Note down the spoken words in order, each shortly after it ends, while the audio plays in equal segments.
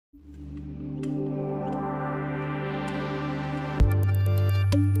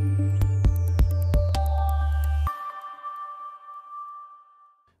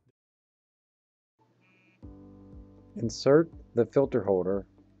Insert the filter holder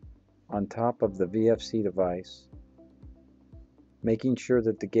on top of the VFC device, making sure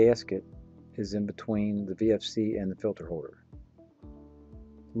that the gasket is in between the VFC and the filter holder.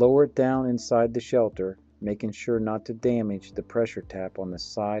 Lower it down inside the shelter, making sure not to damage the pressure tap on the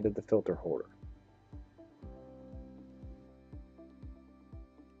side of the filter holder.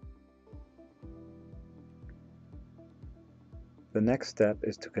 The next step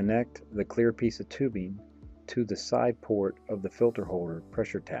is to connect the clear piece of tubing to the side port of the filter holder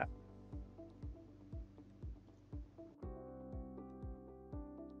pressure tap.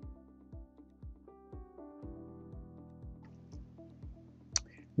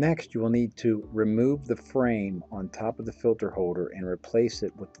 Next, you will need to remove the frame on top of the filter holder and replace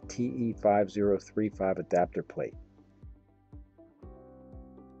it with the TE5035 adapter plate.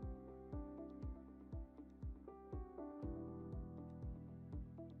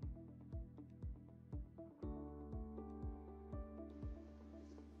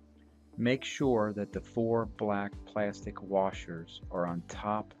 Make sure that the 4 black plastic washers are on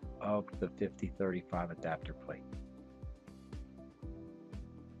top of the 5035 adapter plate.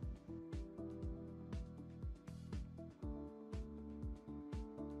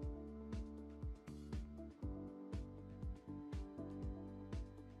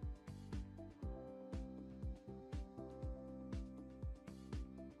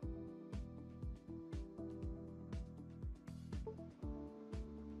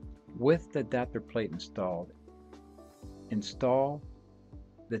 With the adapter plate installed, install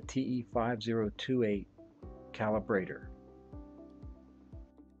the TE5028 calibrator.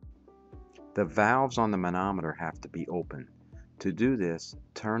 The valves on the manometer have to be open. To do this,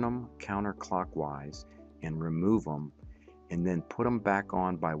 turn them counterclockwise and remove them, and then put them back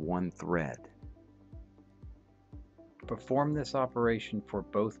on by one thread. Perform this operation for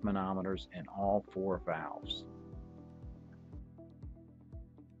both manometers and all 4 valves.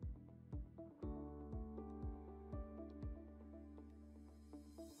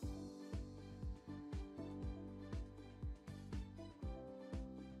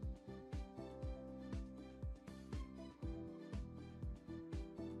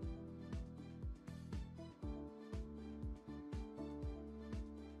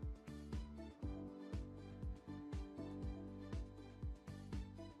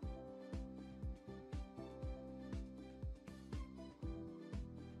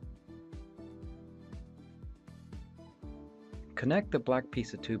 Connect the black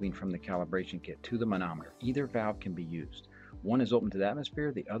piece of tubing from the calibration kit to the manometer. Either valve can be used. One is open to the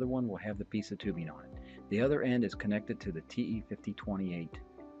atmosphere, the other one will have the piece of tubing on it. The other end is connected to the TE5028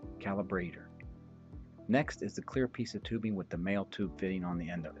 calibrator. Next is the clear piece of tubing with the male tube fitting on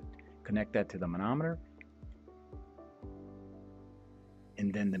the end of it. Connect that to the manometer,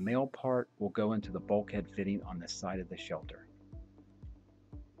 and then the male part will go into the bulkhead fitting on the side of the shelter.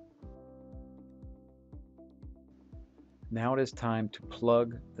 Now it is time to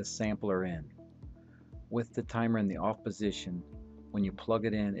plug the sampler in. With the timer in the off position, when you plug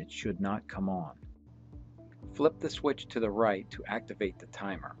it in, it should not come on. Flip the switch to the right to activate the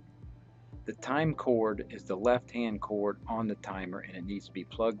timer. The time cord is the left-hand cord on the timer, and it needs to be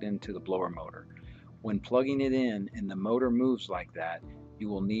plugged into the blower motor. When plugging it in and the motor moves like that, you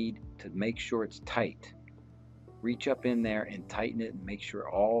will need to make sure it's tight. Reach up in there and tighten it and make sure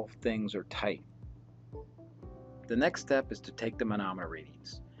all things are tight. The next step is to take the manometer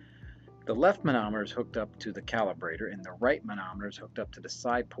readings. The left manometer is hooked up to the calibrator and the right manometer is hooked up to the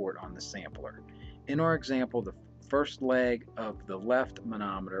side port on the sampler. In our example, the first leg of the left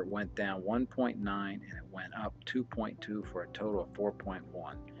manometer went down 1.9 and it went up 2.2 for a total of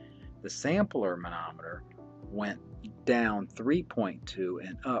 4.1. The sampler manometer went down 3.2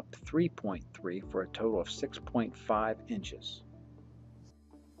 and up 3.3 for a total of 6.5 inches.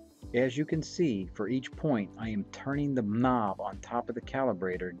 As you can see, for each point, I am turning the knob on top of the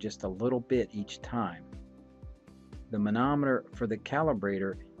calibrator just a little bit each time. The manometer for the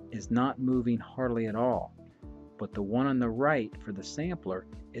calibrator is not moving hardly at all, but the one on the right for the sampler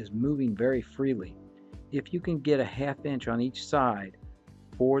is moving very freely. If you can get a ½ inch on each side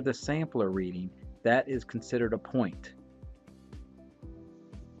for the sampler reading, that is considered a point.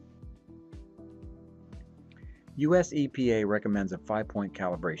 US EPA recommends a 5-point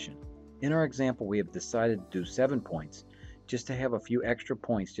calibration. In our example, we have decided to do 7 points, just to have a few extra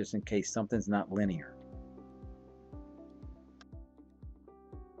points just in case something's not linear.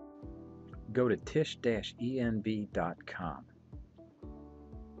 Go to tisch-env.com.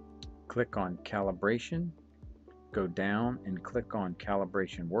 Click on Calibration, go down and click on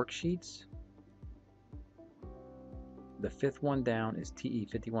Calibration Worksheets. The 5th one down is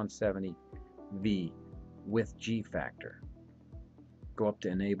TE5170V with G factor. Go up to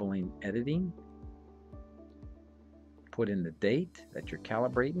enabling editing, put in the date that you're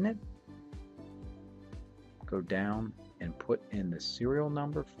calibrating it, go down and put in the serial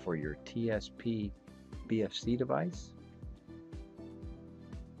number for your TSP BFC device.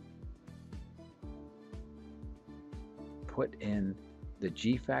 Put in the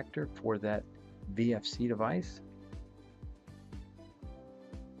G factor for that VFC device.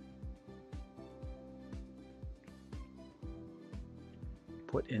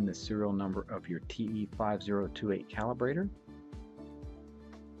 Put in the serial number of your TE5028 calibrator.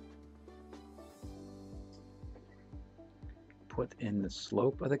 Put in the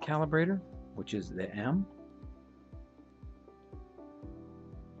slope of the calibrator, which is the M.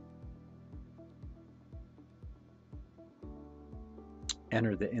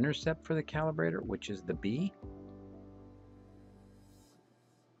 Enter the intercept for the calibrator, which is the B.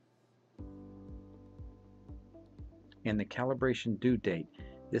 And the calibration due date.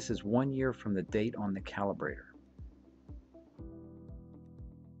 This is 1 year from the date on the calibrator.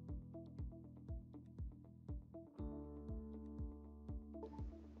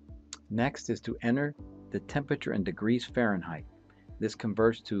 Next is to enter the temperature in degrees Fahrenheit. This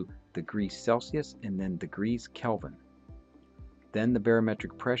converts to degrees Celsius and then degrees Kelvin. Then the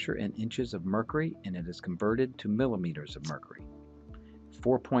barometric pressure in inches of mercury, and it is converted to millimeters of mercury.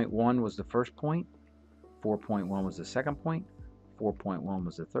 4.1 was the first point, 4.1 was the second point, 4.1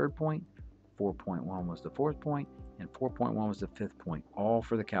 was the third point, 4.1 was the fourth point, and 4.1 was the fifth point, all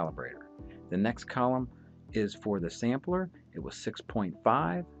for the calibrator. The next column is for the sampler. It was 6.5,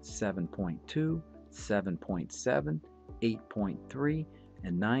 7.2, 7.7, 8.3,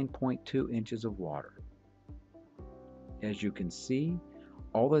 and 9.2 inches of water. As you can see,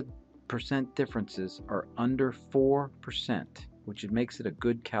 all the percent differences are under 4%, which makes it a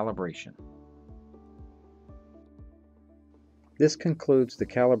good calibration. This concludes the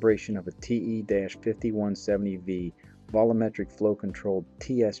calibration of a TE-5170V volumetric flow controlled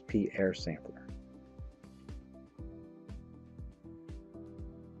TSP air sampler.